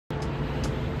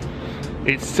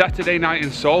It's Saturday night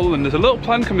in Seoul and there's a little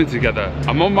plan coming together.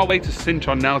 I'm on my way to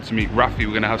Sinchon now to meet Rafi.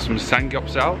 We're gonna have some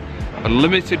samgyeopsal, a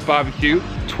limited barbecue,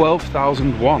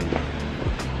 12,000 won.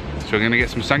 So we're gonna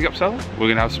get some samgyeopsal, we're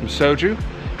gonna have some soju,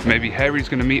 maybe Harry's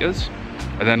gonna meet us,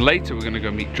 and then later we're gonna go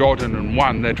meet Jordan and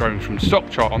Wan. They're driving from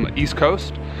Sokcho on the East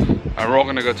Coast. And we're all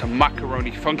gonna go to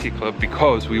Macaroni Funky Club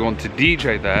because we want to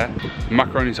DJ there.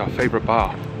 Macaroni's our favorite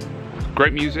bar.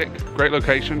 Great music, great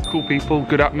location, cool people,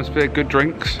 good atmosphere, good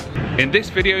drinks. In this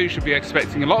video, you should be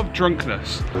expecting a lot of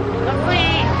drunkenness.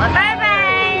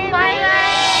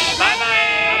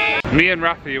 Me and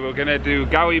Rafi, we're gonna do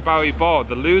Gawi Bawi Bo.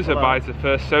 The loser buys the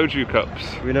first soju cups.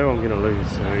 We know I'm gonna lose,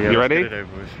 so yeah, you ready? Get it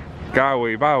over with.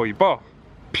 Gawi Bawi Bo.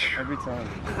 Every time.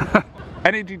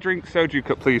 Energy drink soju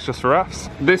cup, please, just for us.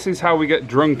 This is how we get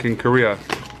drunk in Korea.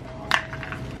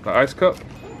 The ice cup,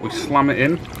 we slam it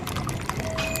in.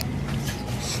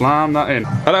 Slam that in.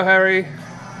 Hello, Harry.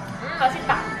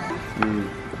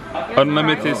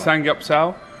 Unlimited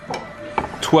samgyeopsal.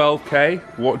 12K.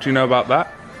 What do you know about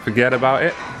that? Forget about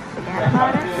it.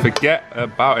 Forget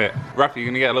about it. Rafi, you're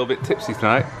gonna get a little bit tipsy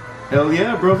tonight. Hell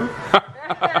yeah, brother.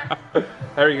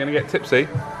 Harry, you gonna get tipsy?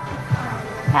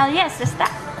 Hell yes, sister.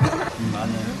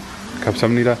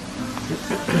 감사합니다.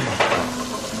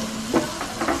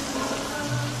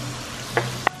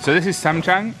 So this is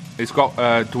samjang. It's got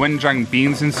doenjang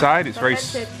beans inside. It's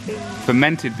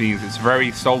fermented beans. It's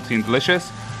very salty and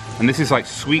delicious. And this is like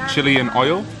sweet chili and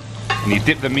oil. And you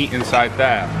dip the meat inside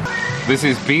there. This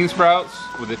is bean sprouts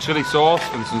with a chili sauce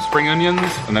and some spring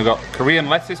onions. And they've got Korean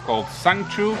lettuce called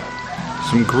sangchu,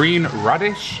 some green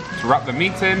radish to wrap the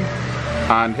meat in.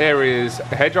 And here is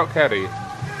hedgehog curry.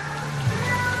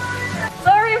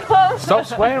 Sorry, Mom. Stop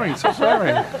swearing, stop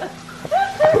swearing.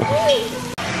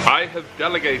 I have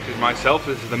delegated myself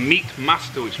as the meat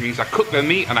master, which means I cook the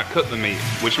meat and I cut the meat,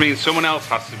 which means someone else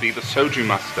has to be the soju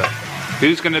master.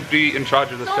 Who's going to be in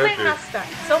charge of the soju? master.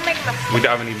 master. We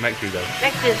don't have any mekju though.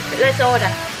 Let's order.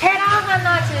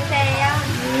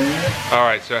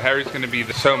 Alright, so Harry's going to be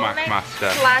the somak master. /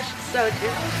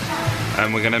 soju.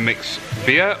 And we're going to mix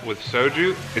beer with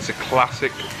soju. It's a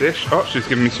classic dish. Oh, she's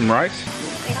giving me some rice.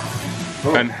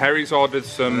 And Harry's ordered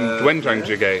some doenjang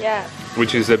jjigae,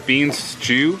 which is a bean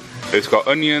stew. It's got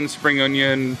onion, spring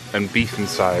onion, and beef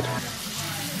inside.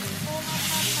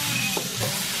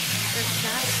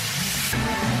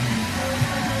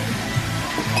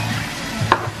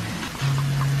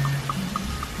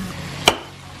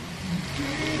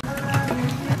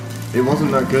 It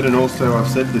wasn't that good, and also I've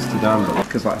said this to Dan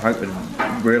because like Hank would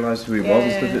realise who he was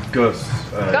and stuff. Gus.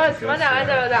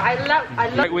 I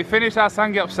love. Like, we finished our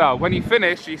samgyeopsal. When you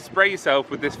finish, you spray yourself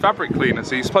with this fabric cleaner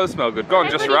so you're supposed to smell good. Go on,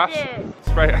 just Ras.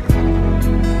 Spray it.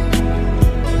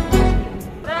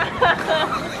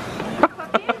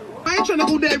 I ain't trying to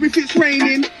go there if it's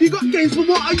raining. You got games, but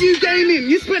what are you gaining?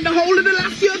 You spent the whole of the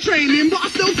last year training, but I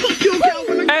still fuck your girl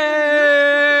when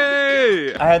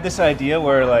Hey! I had this idea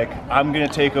where like I'm gonna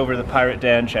take over the Pirate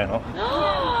Dan channel.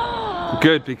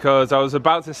 Good, because I was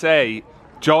about to say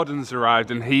Jordan's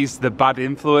arrived and he's the bad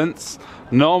influence.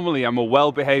 Normally I'm a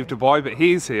well-behaved boy, but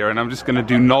he's here and I'm just gonna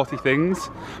do naughty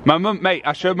things. My mum, mate,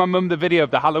 I showed my mum the video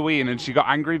of the Halloween and she got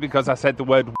angry because I said the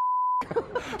word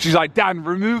She's like, Dan,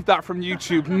 remove that from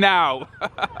YouTube now.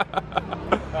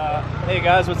 Hey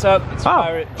guys, what's up? It's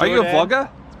Pirate Jordan. Are you a vlogger?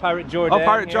 It's Pirate Jordan. Oh,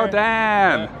 Pirate here.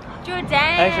 Jordan. Jordan.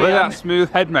 Actually, Look at that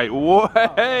smooth head, mate. Whoa,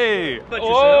 hey.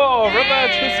 Oh, Robert,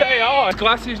 to say, oh.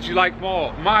 Glasses do you like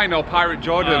more? Mine or Pirate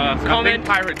Jordan? Comment.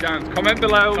 Pirate Dan's. Comment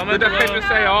below. Comment below. To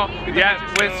say, oh. Yeah,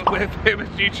 we're famous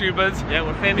YouTubers. Yeah,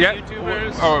 we're famous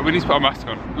YouTubers. Alright, we need to put our mask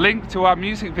on. Link to our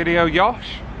music video,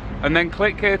 Yosh. And then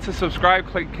click here to subscribe,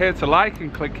 click here to like,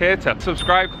 and click here to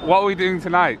subscribe. What are we doing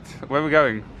tonight? Where are we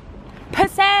going?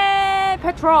 Pussy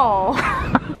Patrol.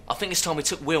 I think it's time we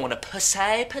took Will on a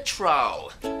Pussy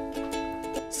Patrol.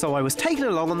 So I was taken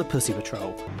along on the Pussy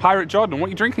Patrol. Pirate Jordan, what are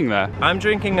you drinking there? I'm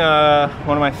drinking one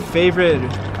of my favorite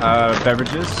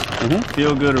beverages,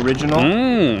 Feel Good Original.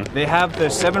 They have the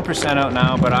 7% out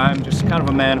now, but I'm just kind of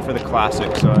a man for the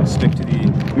classic, so I stick to the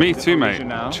Me too, mate.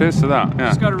 now. Cheers to that. Yeah.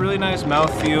 It's got a really nice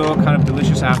mouthfeel, kind of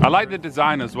delicious after. I like the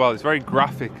design as well. It's very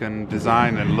graphic and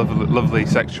design and lovely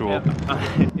sexual.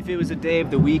 If it was a day of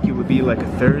the week, it would be like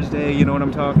a Thursday. You know what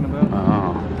I'm talking about?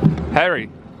 Oh. Harry,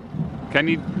 can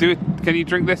you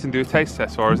drink this and do a taste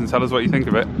test for us and tell us what you think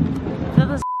of it?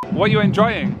 What are you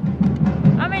enjoying?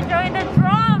 I'm enjoying the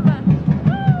drum.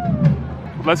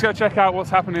 Let's go check out what's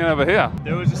happening over here.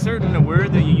 There was a certain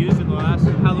word that you used in the last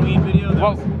Halloween video that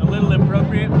was a little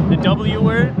inappropriate. The W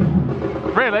word.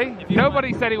 Really?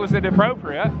 Nobody said it was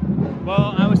inappropriate.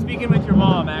 Well, I was speaking with your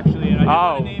mom actually, and I didn't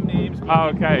want to name names. Oh,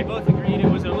 okay. We both agreed it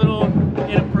was a little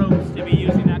inappropriate to be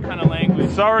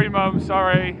Sorry, Mum,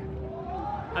 sorry.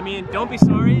 I mean, don't be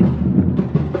sorry.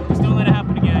 Just don't let it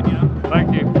happen again, you know?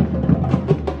 Thank you.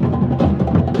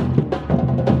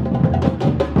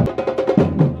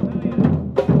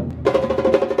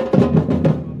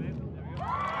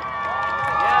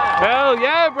 Hell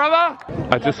yeah, brother!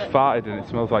 I just farted and it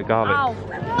smells like garlic. Ow.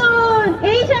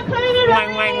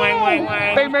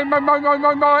 Bang, bang, bang, bang, bang,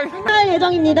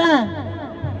 bang, bang.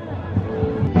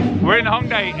 We're in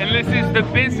Hongdae and this is the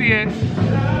busiest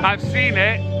I've seen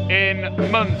it in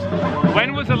months.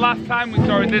 When was the last time we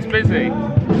saw it this busy?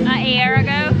 A year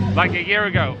ago. Like a year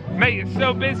ago. Mate, it's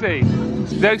so busy.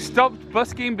 They stopped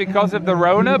busking because of the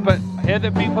Rona, but here the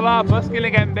people are busking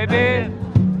again, baby.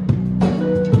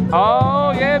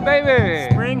 Oh yeah,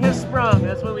 baby. Spring has sprung,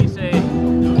 that's what we say.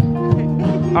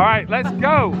 All right, let's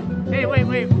go. Hey,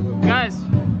 wait, guys,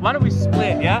 why don't we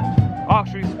split, yeah? Oh,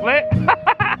 should we split?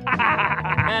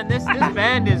 Man, this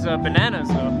band is bananas,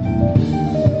 though.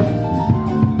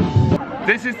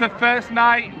 This is the first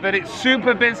night that it's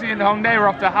super busy in Hongdae. We're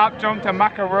off to Hapjeong to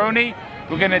macaroni.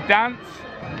 We're gonna dance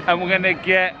and we're gonna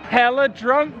get hella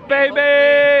drunk, baby.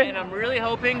 And I'm really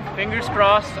hoping, fingers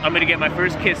crossed, I'm gonna get my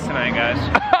first kiss tonight, guys.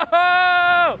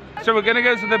 So we're gonna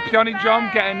go to the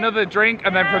Pyeongjong, get another drink,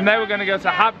 and then from there we're gonna go to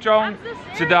Hapjeong,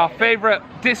 to our favorite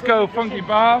disco funky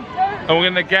bar, and we're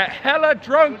gonna get hella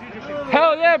drunk.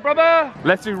 Hell yeah, brother!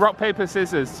 Let's do rock, paper,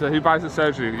 scissors. So who buys the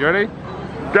soju? You ready?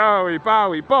 Gowie,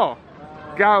 bowie, bo.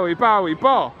 Gowie, bowie,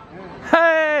 bo.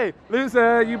 Hey,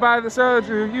 loser, you buy the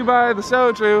soju, you buy the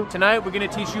soju. Tonight we're gonna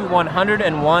teach you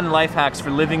 101 life hacks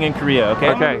for living in Korea,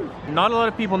 okay? Okay. Not a lot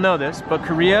of people know this, but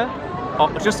Korea,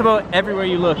 just about everywhere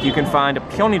you look, you can find a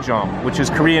Pyeongjong, which is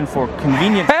Korean for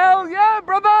convenience. Hell yeah,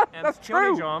 brother! And That's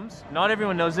true. Pyeongjongs, not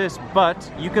everyone knows this,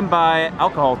 but you can buy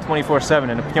alcohol 24/7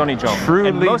 in a Pyeongjong. Truly,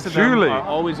 and most of them truly. are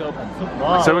always open.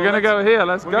 So we're gonna go here,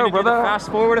 let's We're go, gonna do the brother. fast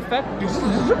forward effect,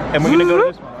 and we're gonna go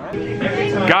to this one.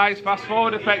 Guys, fast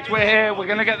forward effect, we're here. We're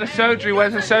gonna get the soju.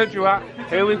 Where's the soju at?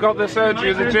 Here we've got the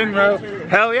soju, the Jinro.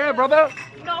 Hell yeah, brother!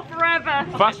 Not forever.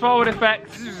 Fast forward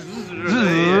effect.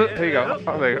 Here you go.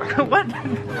 Oh, there you go. What?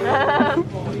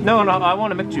 No, I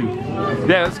want to make you.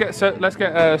 Yeah, let's get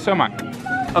somak.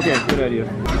 Okay, good idea.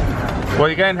 What are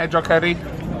you getting, hedgehog curry?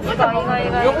 이거요?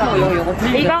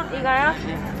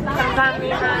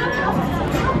 감사합니다.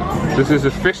 This is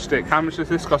a fish stick. How much does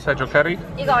this cost, hedgehog curry?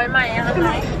 이거 얼마예요?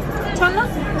 1,000원?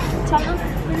 1,000원?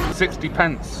 60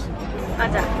 pence.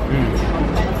 맞아.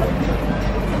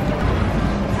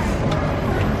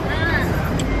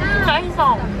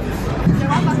 맛있어.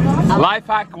 Life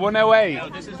hack 108. No,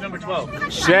 this is number 12.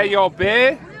 Share your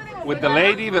beer with the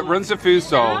lady that runs the food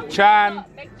stall. Chan.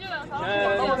 맥주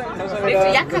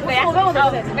약한 거,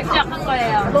 맥주 약한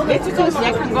거예요. 맥주 중에서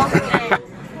약한 거? 네.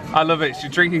 I love it. She's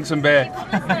drinking some beer.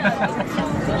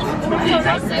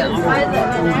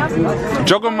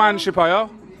 조금만 싶어요?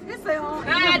 됐어요.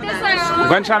 네, 됐어요.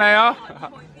 괜찮아요?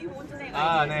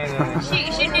 네.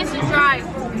 She needs to drive.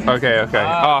 Okay, okay.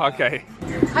 Oh, okay.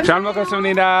 잘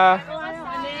먹었습니다.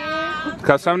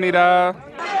 감사합니다.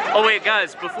 Oh wait,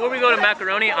 guys, before we go to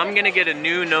macaroni, I'm gonna get a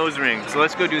new nose ring. So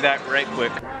let's go do that right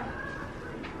quick.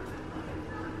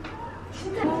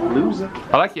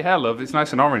 I like your hair, love. It's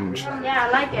nice and orange. Yeah,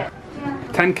 I like it.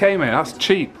 10k, mate. That's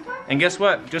cheap. And guess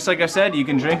what? Just like I said, you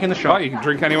can drink in the Oh, shop. you can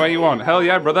drink any way you want. Hell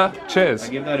yeah, brother. I Cheers.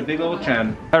 give that a big old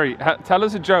chan. Harry, tell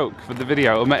us a joke for the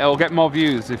video. It'll get more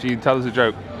views if you tell us a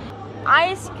joke.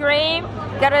 Ice cream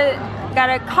got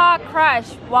a car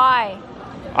crash. Why?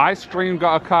 Ice cream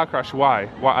got a car crash. Why?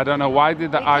 Why? I don't know. Why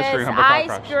did the ice cream have a car ice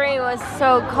crash? cream was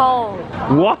so cold.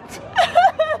 What?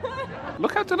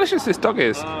 Look how delicious this dog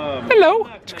is. Hello.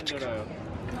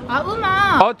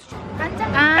 Oh,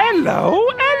 hello.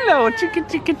 Hello. Chicky,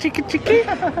 chicky, chicky, chicky.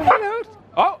 Hello.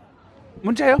 Oh.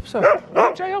 문제 없어.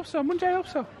 문제 없어. 문제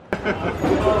없어.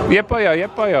 예뻐요.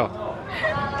 예뻐요.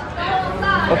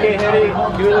 Okay, Harry,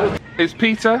 do a little. It's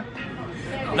Peter.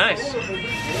 Nice.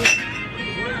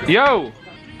 Yo.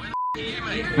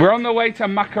 We're on the way to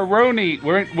macaroni.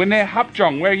 We're near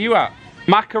Hapjeong. Where are you at?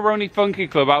 Macaroni Funky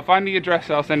Club. I'll find the address.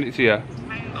 I'll send it to you.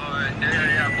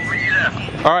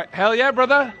 All right. Hell yeah,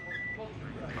 brother.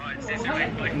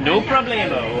 No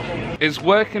problemo. It's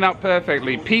working out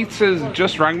perfectly. Peter's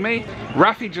just rang me.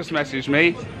 Rafi just messaged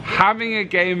me. Having a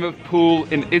game of pool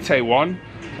in Itaewon.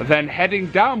 Then heading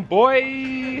down,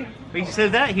 boy. He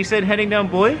said that? He said heading down,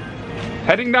 boy?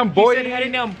 Heading down, boy. He said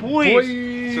heading down, boys.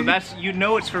 Boy. So that's, you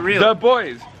know it's for real. The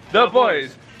boys. The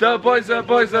boys. The boys. The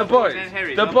boys. The boys. And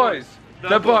Harry. The boys.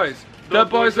 The boys. The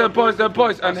boys. The boys. The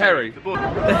boys. And Harry.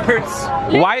 That hurts.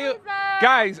 Why?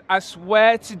 Guys, I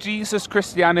swear to Jesus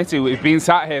Christianity, we've been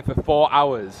sat here for 4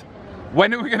 hours.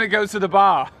 When are we going to go to the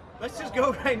bar? Let's just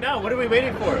go right now. What are we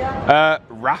waiting for? Rafi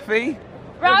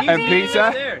Rafi! and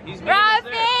pizza.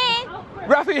 Rafi!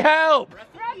 Rafi, help!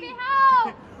 Rafi,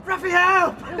 help! Rafi,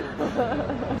 help!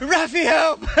 Rafi,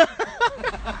 help!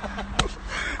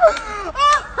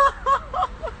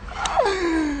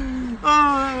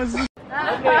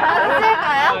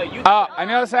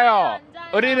 안녕하세요.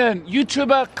 우리는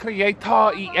유튜버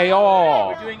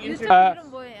크리에이터이에요.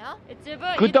 이름 뭐예요? 유튜브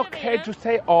구독해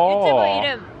주세요. 유튜브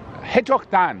이름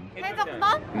해적단.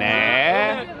 해적단?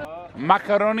 네.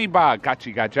 마카로니바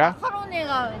같이 가자.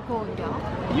 마카로니가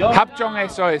거기요?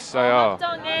 합정에서 했어요.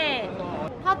 합정에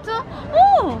하트?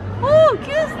 오! 오!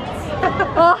 큐스!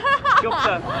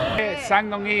 귀엽다.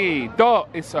 쌍둥이 또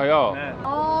있어요.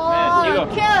 오! 이거.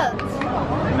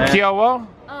 큐트! 귀여워?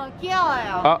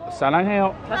 귀여워요.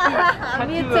 사랑해요.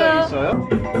 미투. 있어요?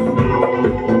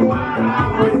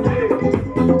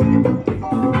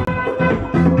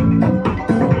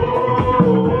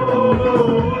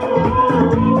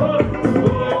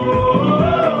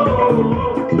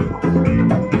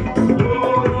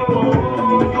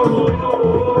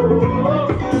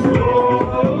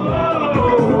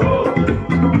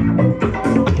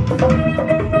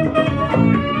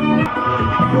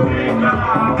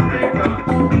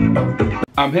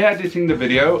 I'm here editing the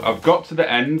video. I've got to the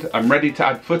end. I'm ready to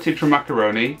add footage from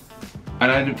macaroni,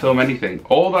 and I didn't film anything.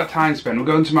 All that time spent, we're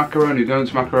going to macaroni, going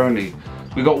to macaroni.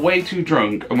 We got way too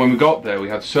drunk, and when we got there, we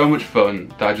had so much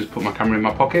fun that I just put my camera in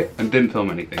my pocket and didn't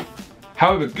film anything.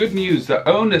 However, good news, the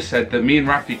owner said that me and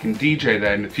Rafi can DJ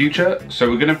there in the future, so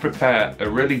we're gonna prepare a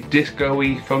really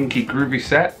disco-y, funky, groovy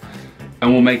set,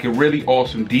 and we'll make a really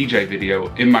awesome DJ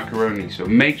video in macaroni, so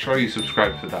make sure you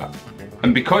subscribe for that.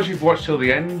 And because you've watched till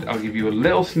the end, I'll give you a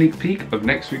little sneak peek of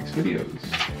next week's videos.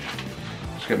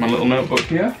 Just get my little notebook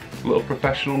here, a little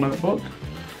professional notebook.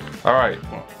 All right,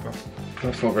 well,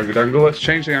 that's not a very good angle. Let's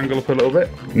change the angle up a little bit.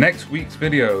 Next week's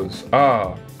videos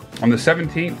are, on the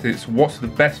 17th, it's what's the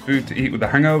best food to eat with a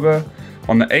hangover.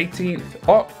 On the 18th,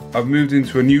 I've moved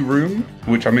into a new room,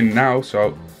 which I'm in now,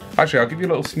 so actually I'll give you a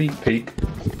little sneak peek.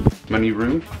 My new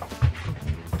room.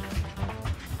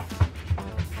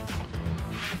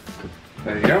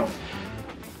 There you go.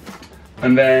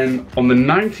 And then on the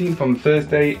 19th, on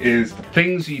Thursday, is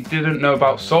things you didn't know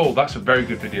about Seoul. That's a very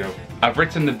good video. I've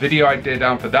written the video idea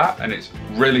down for that, and it's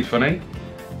really funny.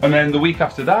 And then the week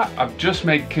after that, I've just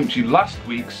made kimchi last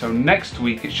week, so next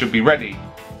week it should be ready.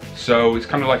 So it's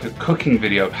kind of like a cooking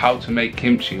video of how to make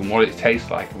kimchi and what it tastes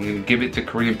like. I'm gonna give it to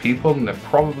Korean people, and they're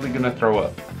probably gonna throw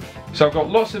up. So I've got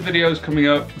lots of videos coming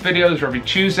up. Videos are every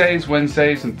Tuesdays,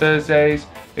 Wednesdays, and Thursdays.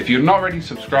 If you're not already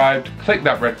subscribed, click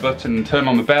that red button and turn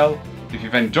on the bell. If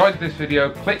you've enjoyed this video,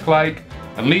 click like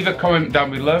and leave a comment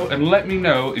down below and let me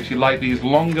know if you like these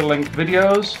longer length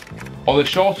videos or the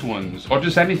shorter ones or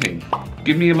just anything.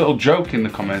 Give me a little joke in the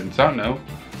comments, I don't know.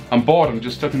 I'm bored, I'm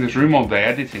just stuck in this room all day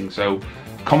editing, so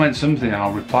comment something and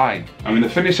I'll reply. I'm gonna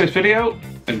finish this video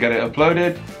and get it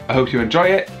uploaded. I hope you enjoy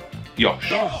it.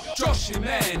 Yosh.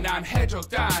 조심해 난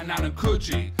해적단 나는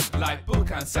굳이 like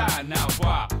북한산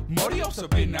나와 머리 없어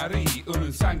빛나리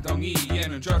우는 쌍둥이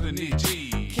얘는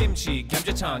조던이지 김치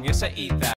감자탕에서 있다.